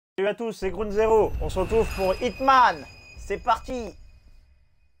Salut à tous, c'est Groundzero. On se retrouve pour Hitman. C'est parti.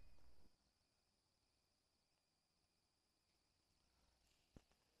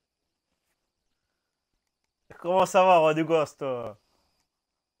 Comment ça va, roi du Ghost?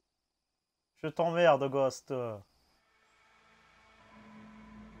 Je t'emmerde, Ghost.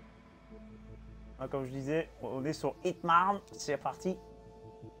 Ah, comme je disais, on est sur Hitman. C'est parti.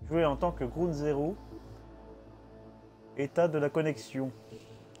 Jouer en tant que Groundzero. État de la connexion.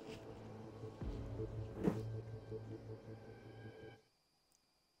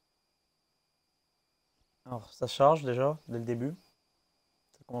 Alors, ça charge déjà, dès le début.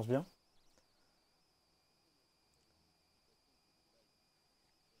 Ça commence bien.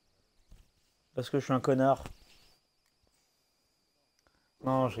 Parce que je suis un connard.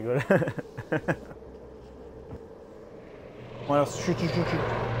 Non, je rigole. Bon alors, chut.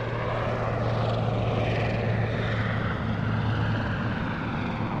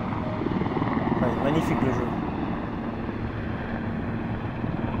 Ouais, magnifique le jeu.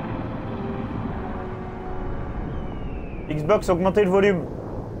 Xbox, augmentez le volume.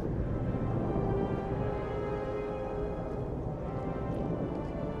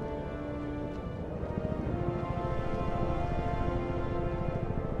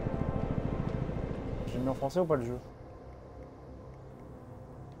 J'ai mis en français ou pas le jeu?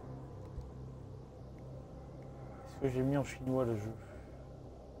 Est-ce que j'ai mis en chinois le jeu?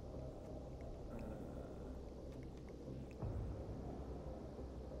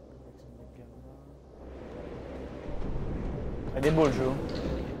 Il est beau le jeu.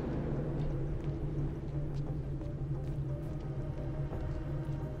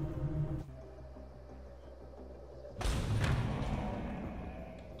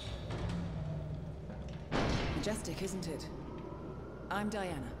 Majestic, isn't it? I'm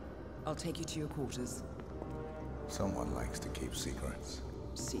Diana. I'll take you to your quarters. Someone likes to keep secrets.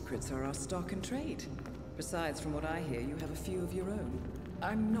 Secrets are our stock and trade. Besides, from what I hear, you have a few of your own.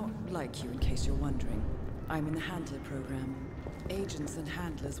 I'm not like you, in case you're wondering. I'm in the Handler program. Agents and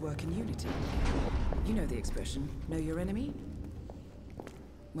handlers work in unity. You know the expression, know your enemy?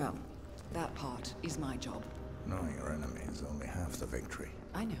 Well, that part is my job. Knowing your enemy is only half the victory.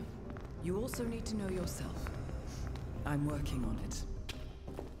 I know. You also need to know yourself. I'm working on it.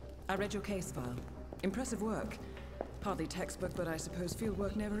 I read your case file. Impressive work. Hardly textbook, but I suppose field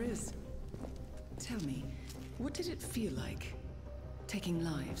work never is. Tell me, what did it feel like? Taking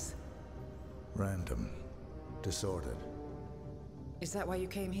lives? Random. Disordered. Is that why you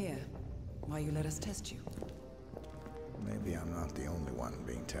came here? Why you let us test you? Maybe I'm not the only one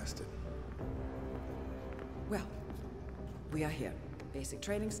being tested. Well, we are here. Basic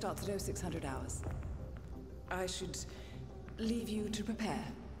training starts at 0600 hours. I should leave you to prepare.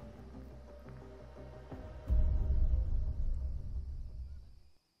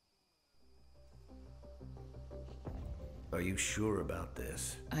 Are you sure about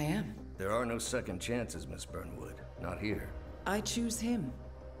this? I am. There are no second chances, Miss Burnwood. Not here. I choose him.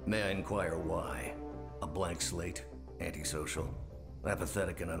 May I inquire why? A blank slate? Antisocial?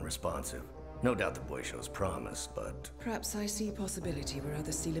 Apathetic and unresponsive? No doubt the boy shows promise, but... Perhaps I see possibility where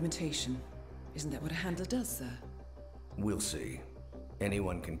others see limitation. Isn't that what a handler does, sir? We'll see.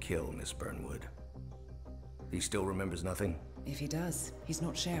 Anyone can kill Miss Burnwood. He still remembers nothing? If he does, he's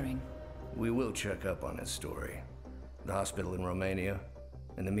not sharing. We will check up on his story. The hospital in Romania.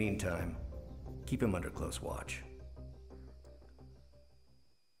 In the meantime, keep him under close watch.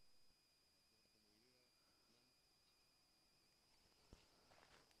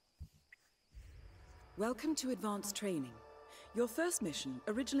 Welcome to advanced training. Your first mission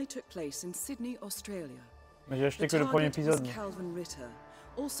originally took place in Sydney, Australia. Mais j'ai acheté que le premier The target was épisode. Calvin Ritter,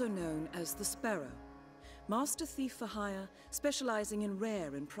 also known as the Sparrow. Master thief for hire, specializing in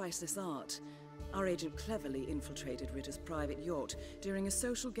rare and priceless art. Our agent cleverly infiltrated Ritter's private yacht during a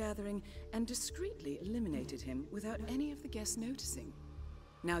social gathering and discreetly eliminated him without any of the guests noticing.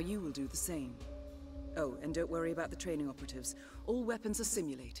 Now you will do the same. Oh, and don't worry about the training operatives. All weapons are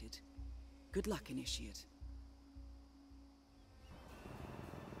simulated. Good luck, Initiate.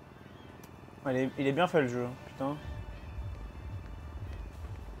 Il est bien fait le jeu, putain.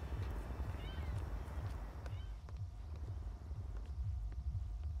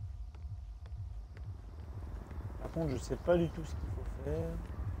 Par contre, je sais pas du tout ce qu'il faut faire.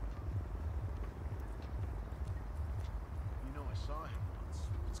 You know, I saw him once.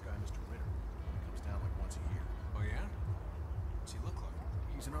 This guy, Mr. Ritter. He comes down like once a year. Oh yeah? What's he look like?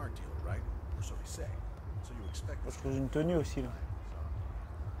 He's an art dealer, right? Or so they say. So you expect... Je trouve une tenue aussi là.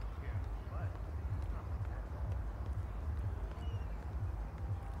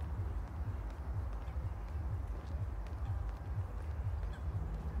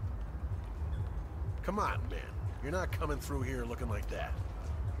 Come on, man. You're not coming through here looking like that.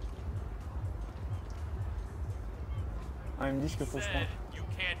 Ah, il me dit que faut se prendre. You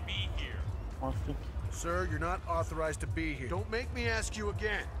can't be here. Un flic. Sir, you're not authorized to be here. Don't make me ask you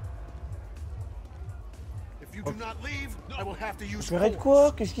again. If you do not leave, I will have to use force. De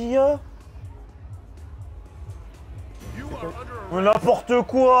quoi? Qu'est-ce qu'il y a? Mais n'importe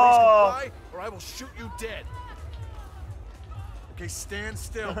quoi! Or I will shoot you dead. Okay, stand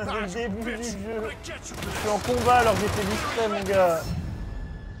still. Le début du jeu. Je suis en combat alors que j'étais distrait, mon gars.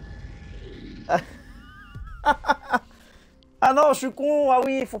 Ah non, je suis con. Ah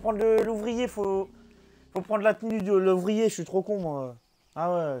oui, il faut prendre l'ouvrier. Faut prendre la tenue de l'ouvrier. Je suis trop con, moi.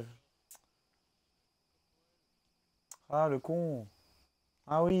 Ah ouais. Ah, le con.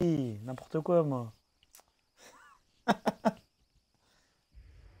 Ah oui, n'importe quoi, moi.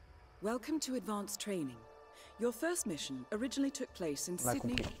 Welcome to advanced training. Your first mission originally took place in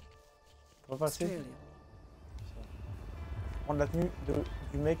Sydney, Australia. Prendre la tenue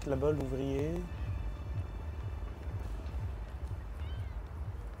du mec là-bas, l'ouvrier.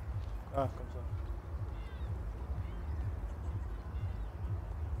 Ah, comme ça.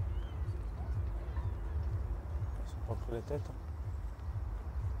 Ils sont pas pris la tête.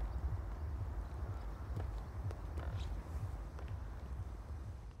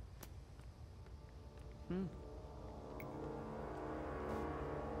 Hein.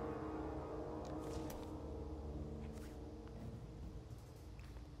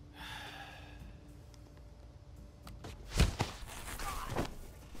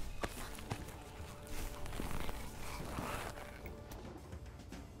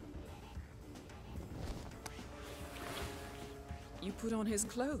 You put on his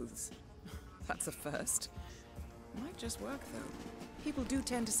clothes. That's a first. Might just work, though. People do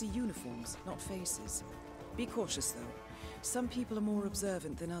tend to see uniforms, not faces. Be cautious, though. Some people are more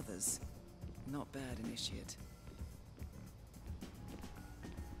observant than others. Not bad, initiate.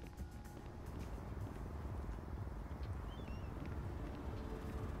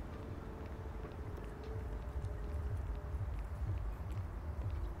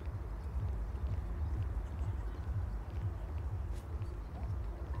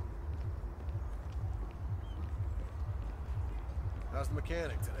 How's the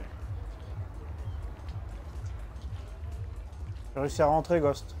mechanic today? J'ai réussi à rentrer,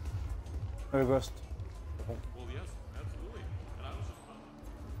 Ghost. Ghost. Bon. Well, yes, absolutely. And I was just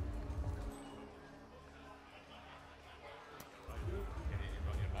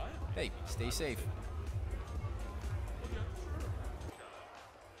Hey, stay safe.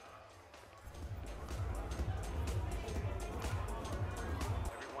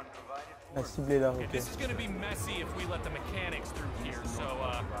 La cible est là, ok. This is gonna be messy if we let the mechanics through here, so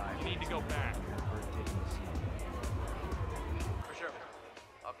you need to go back. For sure.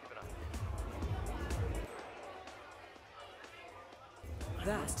 I'll keep an eye.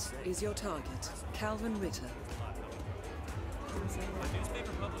 That is your target, Calvin Ritter.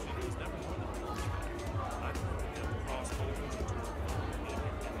 Newspaper publishing is never more than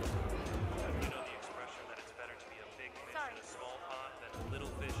you know the expression that it's better to be a big fish in a small pond than a little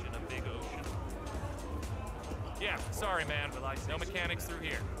fish in a big ocean. Yeah, sorry, man. No mechanics through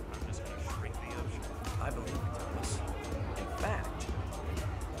here. I'm just gonna shrink the ocean. I believe you, Thomas. In fact,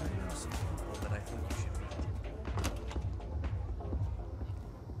 I know some people that I think you should meet.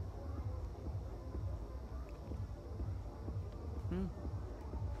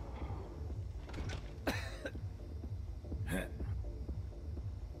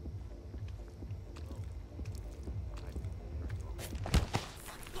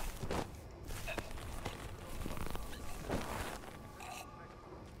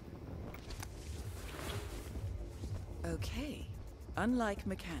 Okay. Unlike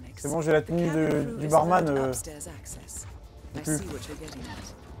mechanics, C'est bon, j'ai la tenue du barman. Upstairs access. I see what you're getting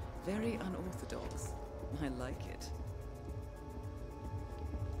at. Very unorthodox. I like it.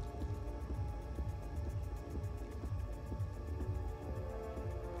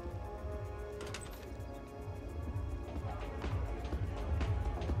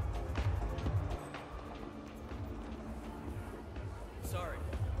 Sorry.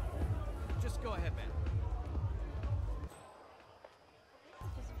 Just go ahead, man.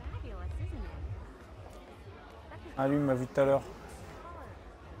 Ah, lui, il m'a vu tout à l'heure.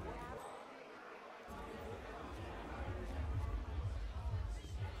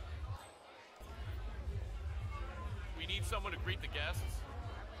 We need someone to greet the guests.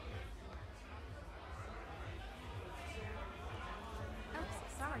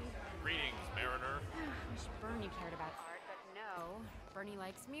 Oops, sorry. Greetings, Mariner. Wish Bernie cared about art, but no. Bernie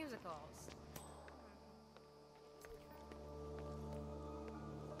likes musicals.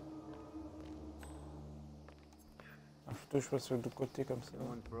 plutôt que je passe de côté comme ça.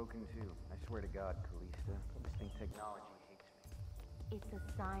 Someone's broken too. I swear to God, Calista. This thing technology hates me. It's a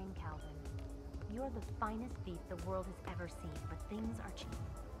sign, Calvin. You're the finest thief the world has ever seen, but things are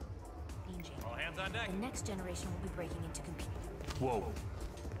changing. All hands on deck. The next generation will be breaking into computers. Whoa.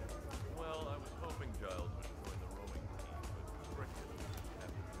 Well, I was hoping Giles would join the rowing team, but Cricket had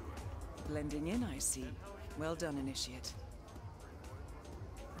to do it. Blending in, I see. Well done, Initiate.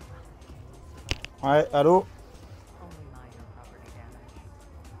 Ouais, allô? Only minor property damage.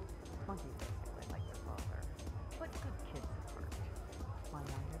 Funky basically like your father. But good kids at heart. My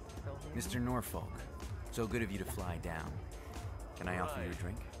youngest, Sylvia. Mr. Norfolk, so good of you to fly down. Can I offer you a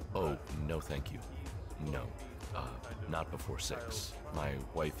drink? Oh, no thank you. No. Not before 6. My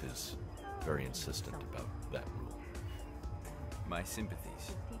wife is very insistent about that rule. My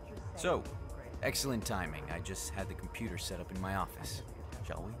sympathies. So, excellent timing. I just had the computer set up in my office.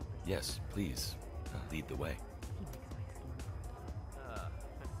 Shall we? Yes, please. Lead the way.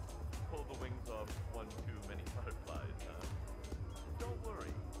 Pull the wings off one too many butterflies, Don't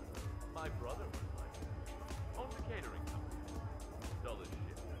worry. My brother was like that. Owns a catering company. Dull as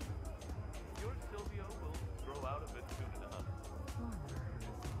shit. Your Silvio will grow out of it soon enough.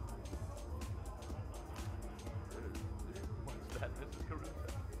 What's that, Mrs. Caruso?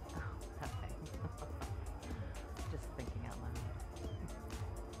 Nothing. Just thinking out loud.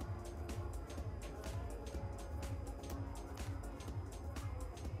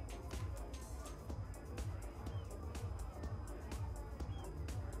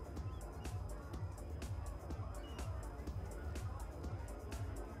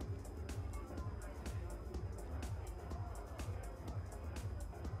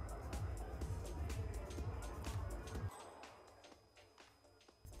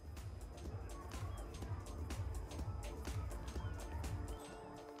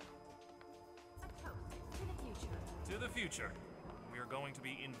 To the future. We are going to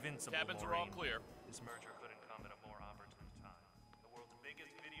be invincible. Cabins are all clear. This merger couldn't come at a more opportune time. The world's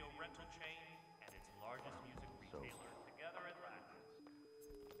biggest video rental chain and its largest music retailer together at last.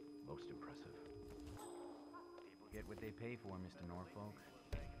 Most impressive. People get what they pay for, Mr. Norfolk.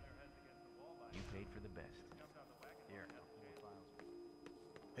 You paid for the best. Here.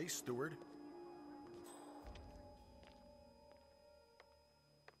 Hey, steward.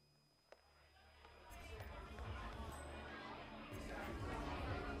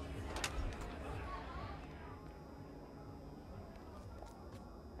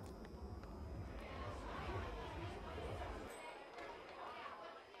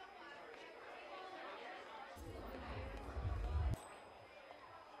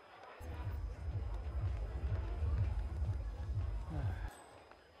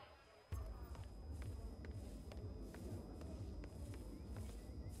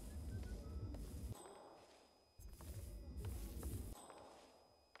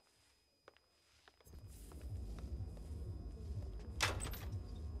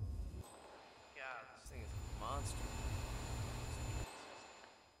 monster.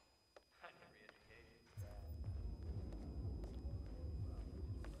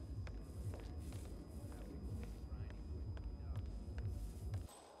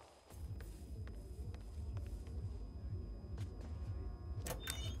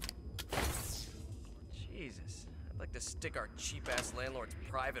 Jesus, I'd like to stick our cheap-ass landlord's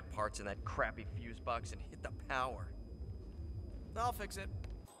private parts in that crappy fuse box and hit the power. I'll fix it.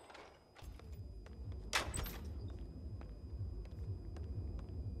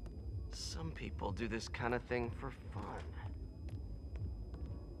 Some people do this kind of thing for fun.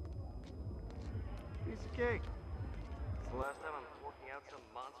 Piece of cake. It's the last time I'm forking out some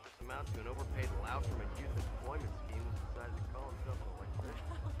monstrous amount to an overpaid lout from a youth employment scheme who decided to call himself an electrician.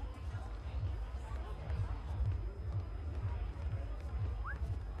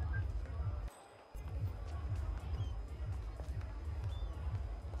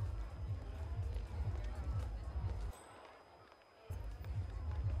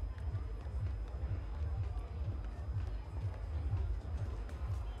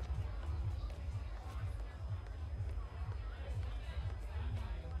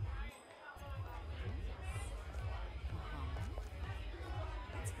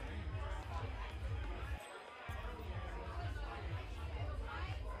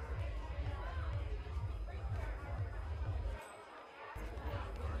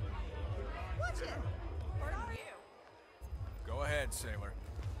 Where are you? Go ahead, sailor.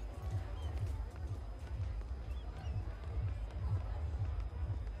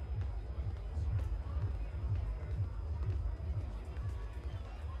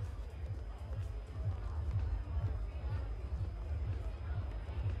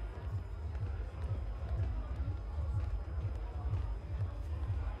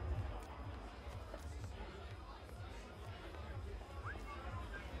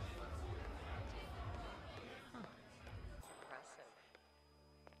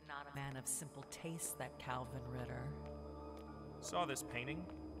 Man of simple taste, that Calvin Ritter. Saw this painting,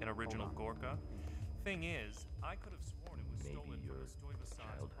 an original Gorka. Thing is, I could have sworn it was stolen from the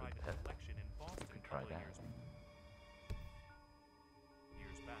Stuyvesant's private collection in Boston. You could try that.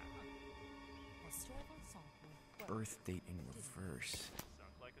 Years back. Birth date in reverse.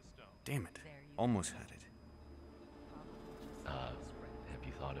 Sunk like a stone. Damn it. Almost had it. Have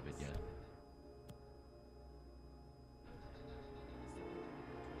you thought of it yet?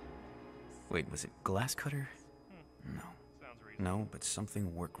 Wait, was it glass cutter? No. Sounds reasonable. No, but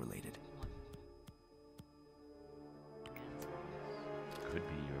something work-related. Could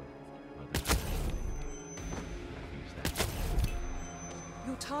be your mother's. Use that.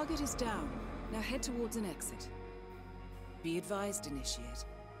 Your target is down. Now head towards an exit. Be advised, Initiate.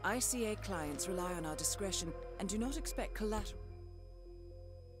 ICA clients rely on our discretion and do not expect collateral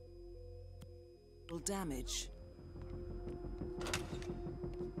damage.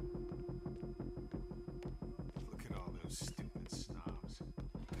 Look at all those stupid snobs.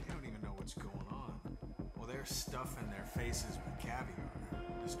 They don't even know what's going on. Well, they're stuffing their faces with caviar.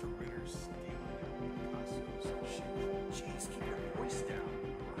 Mr. Ritter's stealing their Picassos and shit. Jeez, keep your voice down.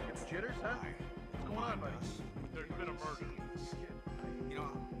 It's jitters, huh? What's going on, buddy? There's been a murder. You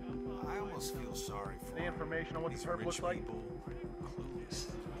know, I almost feel sorry for Any information on what these this herb rich looks like? people. Clueless.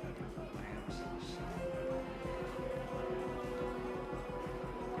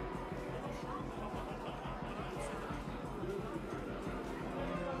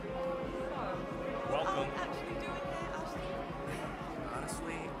 Welcome.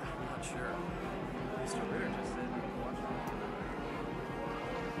 Honestly, I'm not sure. Mr. Ritter just said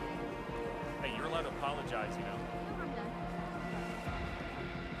Hey, you're allowed to apologize, you know. I'm done.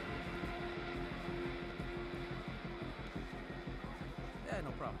 Yeah,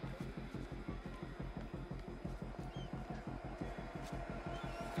 no problem.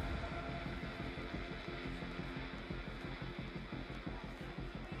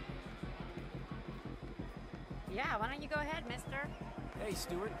 Yeah, why don't you go ahead, mister? Hey,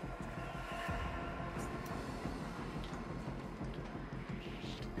 Stuart.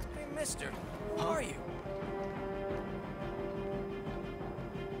 Hey, mister. Who are you?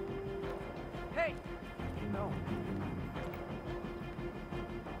 Hey! No.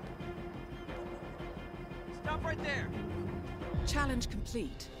 Stop right there! Challenge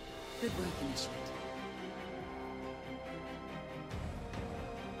complete. Good work, Initiate.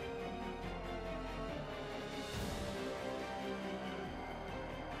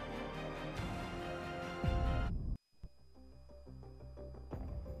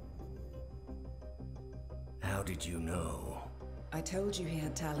 How did you know? I told you he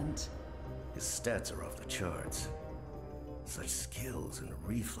had talent. His stats are off the charts. Such skills and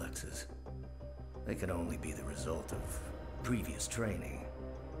reflexes. They can only be the result of previous training.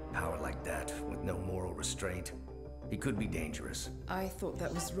 Power like that, with no moral restraint, he could be dangerous. I thought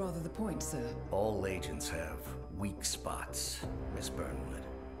that was rather the point, sir. All agents have weak spots, Miss Burnwood.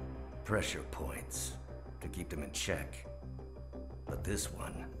 Pressure points to keep them in check. But this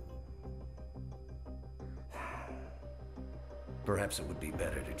one... Perhaps it would be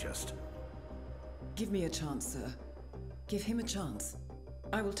better to just... Give me a chance, sir. Give him a chance.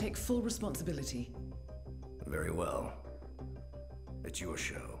 I will take full responsibility. Very well. It's your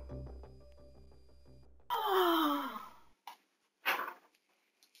show.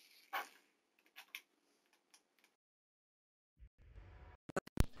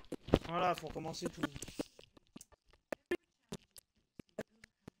 Voilà, faut recommencer tout.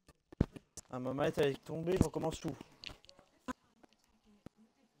 Ah, ma manette elle est tombée, je recommence tout.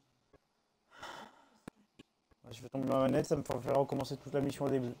 Je fais tomber ma manette, ça me fait recommencer toute la mission au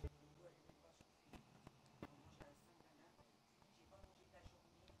début.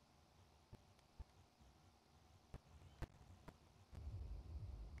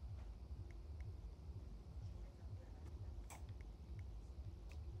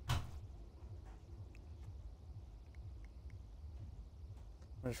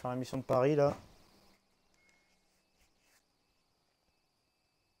 Je vais faire la mission de Paris là.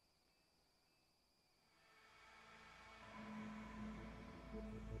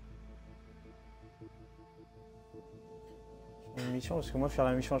 Une mission parce que moi faire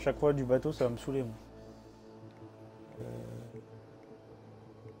la mission à chaque fois du bateau ça va me saouler moi.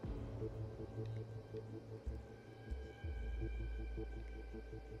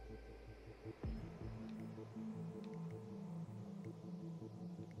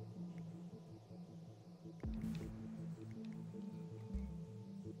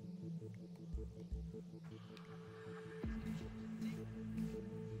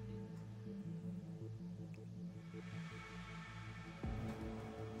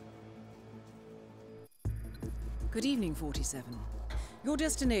 Good evening, 47. Your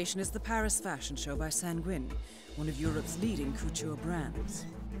destination is the Paris Fashion Show by Sanguine, one of Europe's leading couture brands.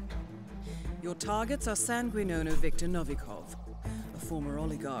 Your targets are Sanguine owner Viktor Novikov, a former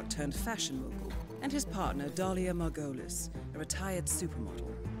oligarch turned fashion mogul, and his partner Dalia Margolis, a retired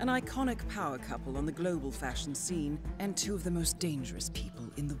supermodel, an iconic power couple on the global fashion scene, and two of the most dangerous people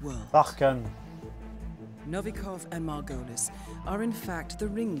in the world. Arcane. Novikov and Margolis are in fact the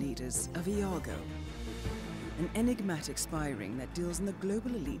ringleaders of Iago, an enigmatic spy ring that deals in the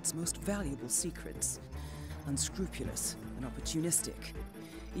global elite's most valuable secrets. Unscrupulous and opportunistic,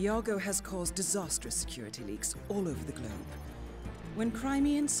 Iago has caused disastrous security leaks all over the globe. When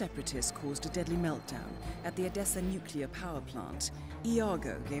Crimean separatists caused a deadly meltdown at the Odessa nuclear power plant,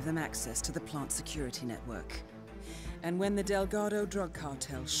 Iago gave them access to the plant's security network. And when the Delgado drug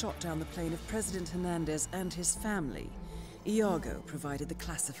cartel shot down the plane of President Hernandez and his family, Iago provided the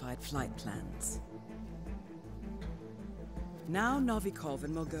classified flight plans. Now Novikov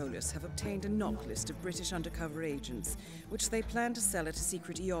and Margolis have obtained a knock list of British undercover agents, which they plan to sell at a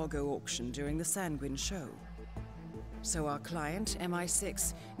secret Iago auction during the Sanguine show. So our client,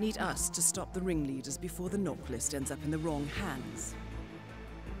 MI6, need us to stop the ringleaders before the knock list ends up in the wrong hands.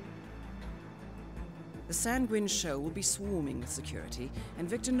 The Sanguine show will be swarming with security, and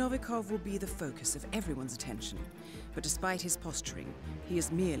Viktor Novikov will be the focus of everyone's attention. But despite his posturing, he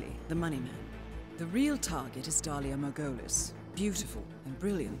is merely the money man. The real target is Dalia Margolis. Beautiful and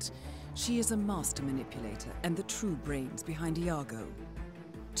brilliant, she is a master manipulator and the true brains behind Iago.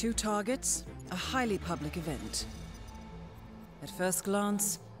 Two targets, a highly public event. At first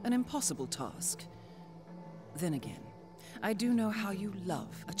glance, an impossible task. Then again, I do know how you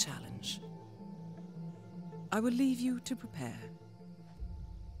love a challenge. I will leave you to prepare.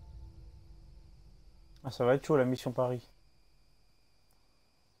 Ah, ça va être chaud la mission Paris.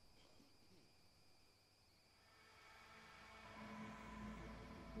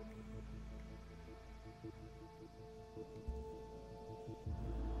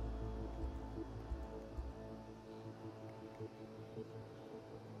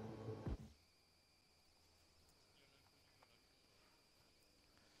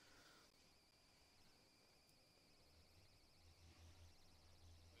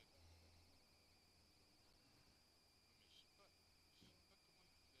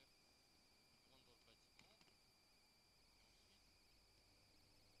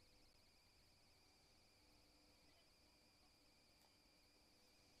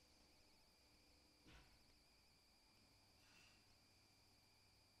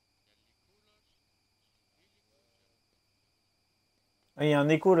 Ah, il y a un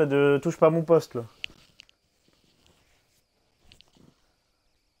écho là de touche pas à mon poste là.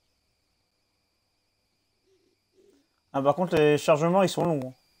 Ah par contre les chargements ils sont longs.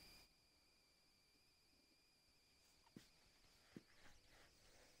 Hein.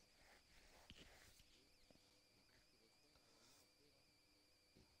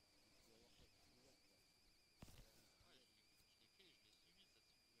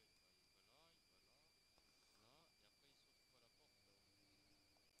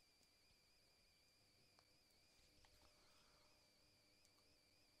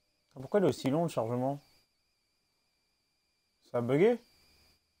 Pourquoi il est aussi long le chargement? Ça a bugué?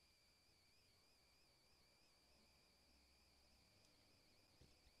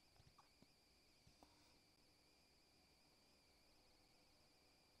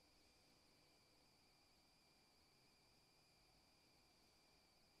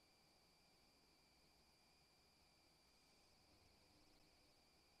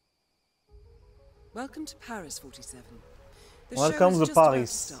 Welcome to Paris, 47. The Welcome show is to just about to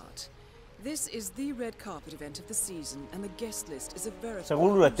Paris. start. This is the red carpet event of the season, and the guest list is a veritable. C'est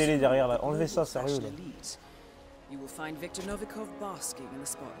relou la télé derrière là. Enlevez ça, sérieux là. You will find Viktor Novikov basking in the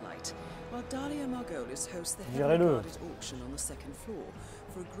spotlight, while Dalia Margolis hosts the Virez-le. heavily guarded auction on the second floor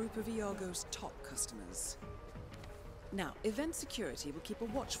for a group of Iago's top customers. Now, event security will keep a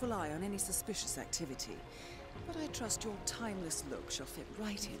watchful eye on any suspicious activity, but I trust your timeless look shall fit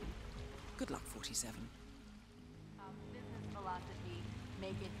right in. Good luck, 47. Business philosophy: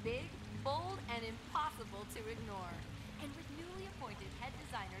 make it big, bold, and impossible to ignore. And with newly appointed head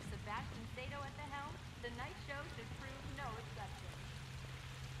designer Sebastian Sato at the helm, the night show should prove no exception.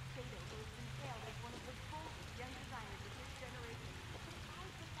 Sato, who has been hailed as one of the boldest young designers of his generation,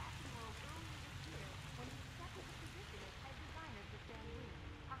 surprised the fashion world earlier this year when he accepted the position as head designer for Sanguine,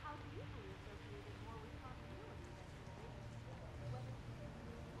 a house usually associated more with continuity than innovation.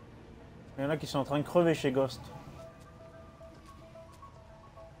 Il y en a qui sont en train de crever chez Ghost.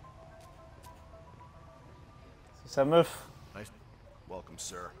 C'est sa meuf. Nice. Welcome,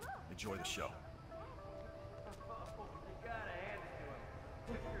 sir. Enjoy the show.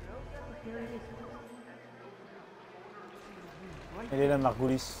 Elle est là,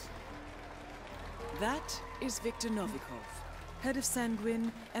 Margulis. That is Victor Novikov, head of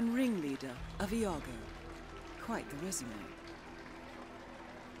Sanguine and ringleader of Iago. Quite the resume.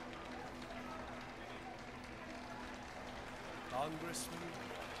 Congressman,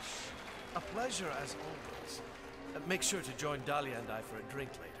 a pleasure as always. Make sure to join Dahlia and I for a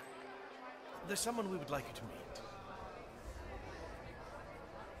drink later. There's someone we would like you to meet.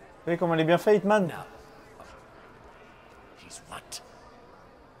 Vous voyez comment elle est bien faite, Hitman? Now, he's what?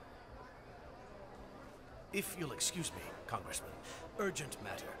 If you'll excuse me, Congressman, urgent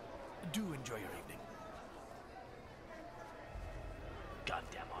matter. Do enjoy your evening.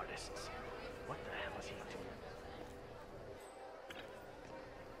 Goddamn artists. What the hell is he up to?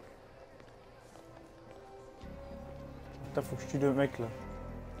 Putain, faut que je tue le mec là.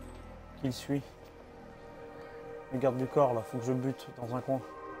 Qui le suit. Le garde du corps là, faut que je le bute dans un coin.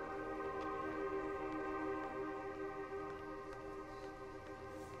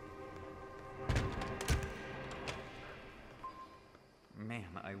 Man,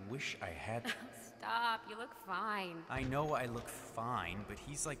 I wish I had... Stop, you look fine. I know I look fine, but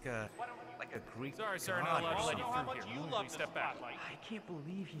he's like a Greek Sorry, sir, god. not allowed to let you How through much here. you love Step back. I can't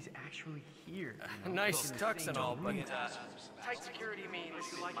believe he's actually here. Nice tux and all, but Tight security means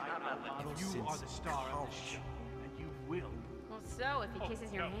you like it not that You are the star of this show, and you will. Well, so if he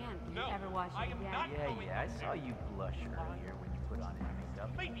kisses your hand, can you ever wash it again? Yeah, I saw you blush earlier when you put on his makeup.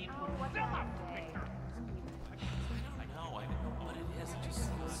 Oh, what's wrong today? I know, but it is. It just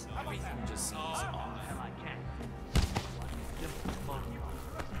seems, everything just seems off. I can't.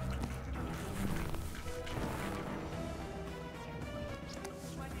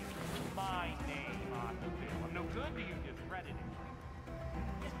 My name on the bill. I'm no good to you, discredited.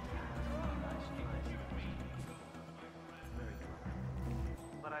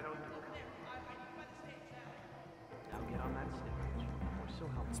 But I don't do Now get on that stage. Or so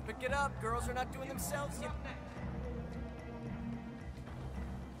help Let's pick it up. Girls are not doing themselves yet.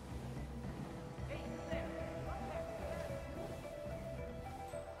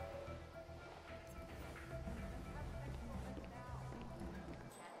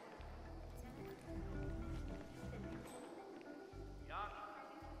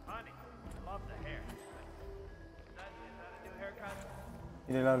 Honey, I love the hair. Is that a new haircut?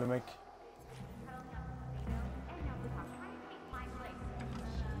 Il est là le mec.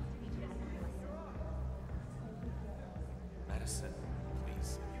 Medicine,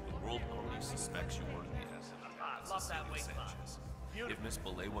 please. The world already suspects you working as I love that weight Sanchez. If Miss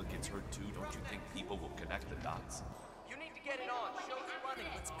Balewa gets hurt too, don't you think people will connect the dots? You need to get it on. Show's running.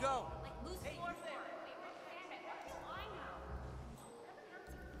 Let's go.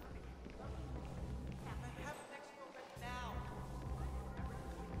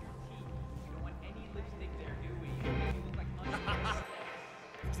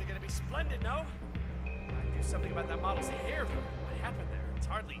 Is it gonna be splendid, no? I'd do something about that model's hair. What happened there? It's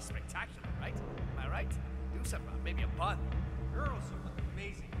hardly spectacular, right? Am I right? Do something, maybe a bun. Girls, you look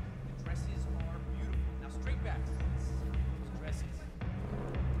amazing. The dresses are beautiful. Now straight back. Those dresses.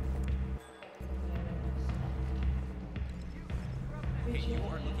 Hey, you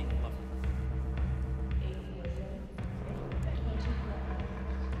are looking lovely.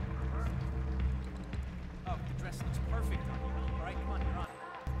 Oh, the dress looks perfect on you. All right, come on, you're on.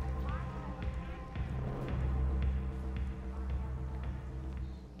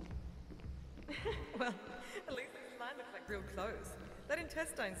 Well, at least this line looks like real clothes. That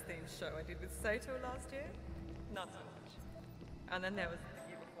intestines themed show I did with Sato last year, not so much. And then there was the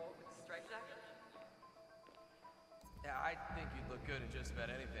year before with the straight jacket. Yeah, I think you'd look good in just about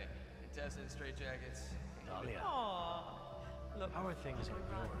anything. Intestines, straight jackets. Dahlia, Aww. Look, how are things on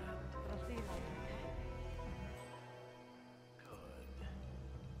your end? I'll see you later.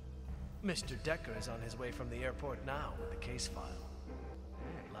 Mr. Decker is on his way from the airport now with the case file.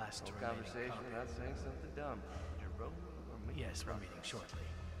 Last Whole remaining conversation copy. without saying something dumb. Yes, we're meeting shortly.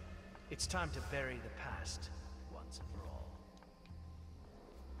 It's time to bury the past once and for all.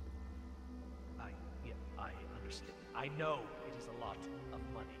 I understand. I know it is a lot of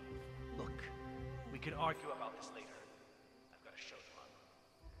money. Look, we can argue about this later. I've got a show to run.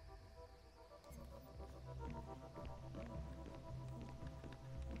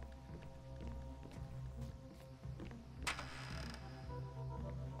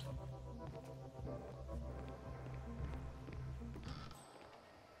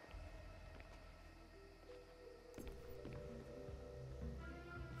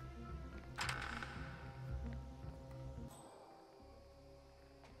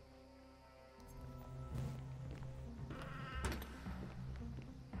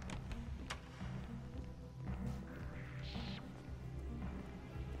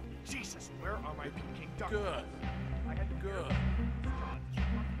 Jesus, where are my Peking duck? Good. Good.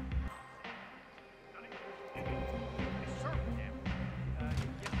 Sir, damn.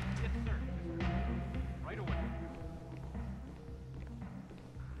 Yes, sir. Right away.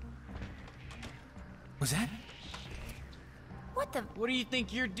 Was that? What the? What do you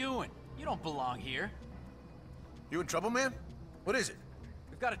think you're doing? You don't belong here. You in trouble, man? What is it?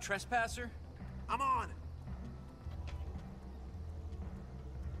 We've got a trespasser. I'm on it.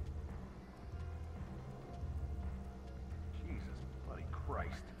 Jesus bloody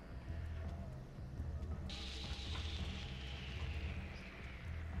Christ.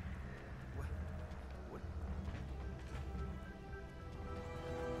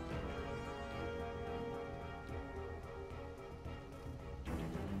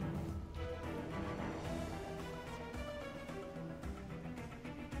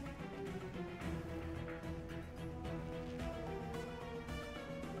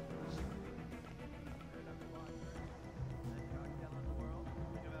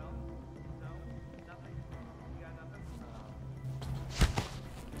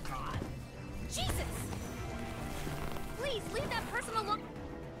 Jesus! Please, leave that person alone!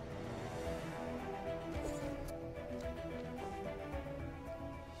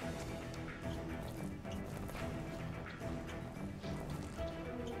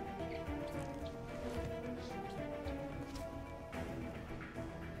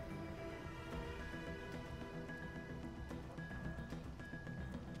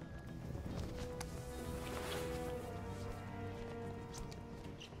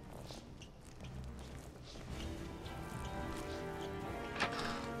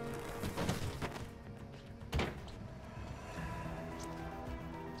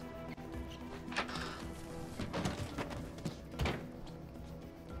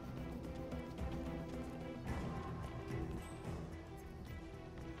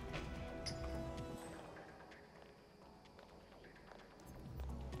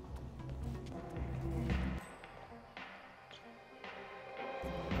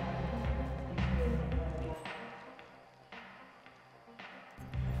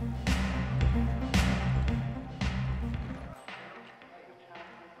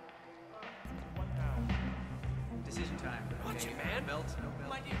 Decision time. Watch it, man. Belt, no belt.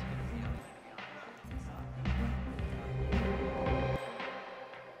 My dear.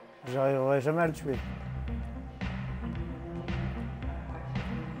 J'arriverai jamais à le tuer.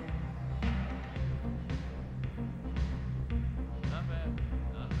 Not bad.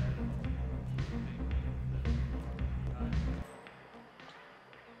 Not bad at all.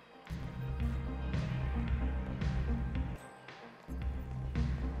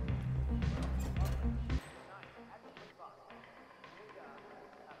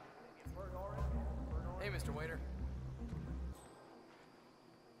 Hey, Mr. Waiter.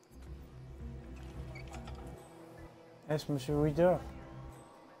 Est-ce Monsieur Waiter?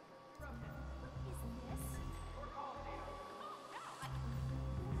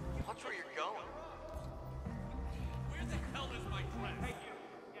 Watch where you're going. Where the hell is my dress? Hey, you.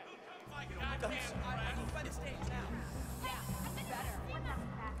 Who took my goddamn dress? I'm by the stage now. Yeah, better.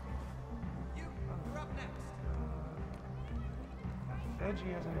 You're up next.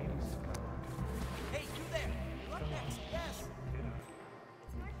 Edgy as an anus. Hey, you there. You're up next. Yes.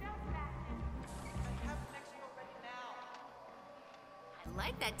 I have next to you already now. I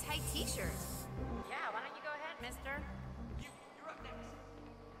like that tight t-shirt. Yeah, why don't you go ahead, mister? You're up next.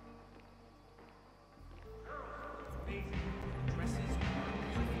 Amazing. Dresses are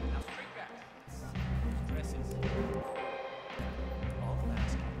beautiful. Now straight back. Dresses. All the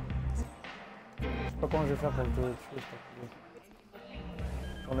last. Je sais pas comment je vais faire pour le tuer, s'il te plaît.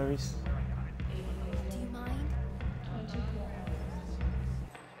 Tournevis. Do you mind?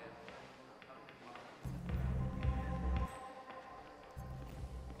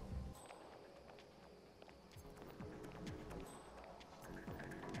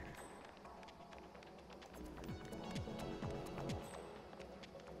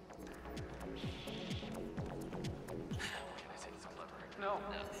 No.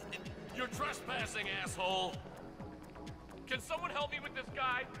 You're trespassing, asshole. Can someone help me with this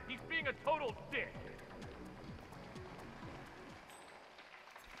guy? He's being a total dick.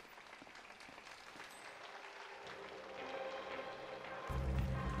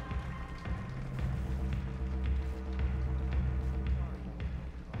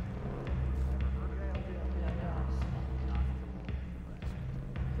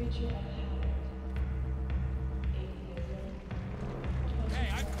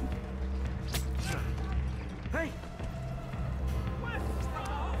 Hey!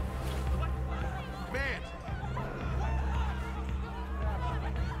 Man!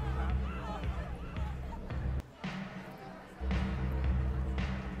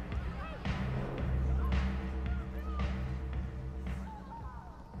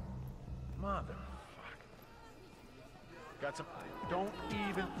 That's a... Don't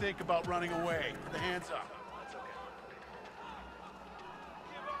even think about running away. Put the hands up. That's okay.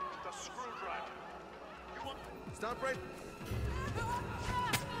 The screwdriver. You want... Stop right...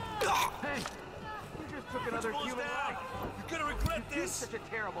 Hey! You just took another human life. You're gonna regret You did this. such a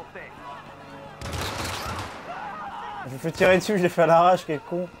terrible thing. Je me fais tirer dessus, je l'ai fait à l'arrache, quel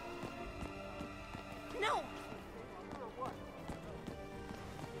con. No!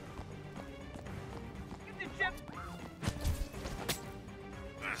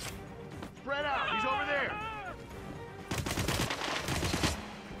 Spread out. He's over there.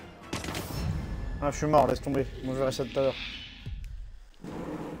 Ah, je suis mort, laisse tomber. Moi, je verrai ça tout à l'heure.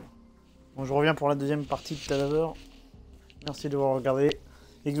 Bon, je reviens pour la deuxième partie de tout à l'heure. Merci de avoir regardé.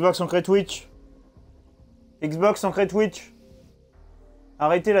 Xbox en crée Twitch. Xbox en crée Twitch.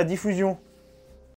 Arrêtez la diffusion.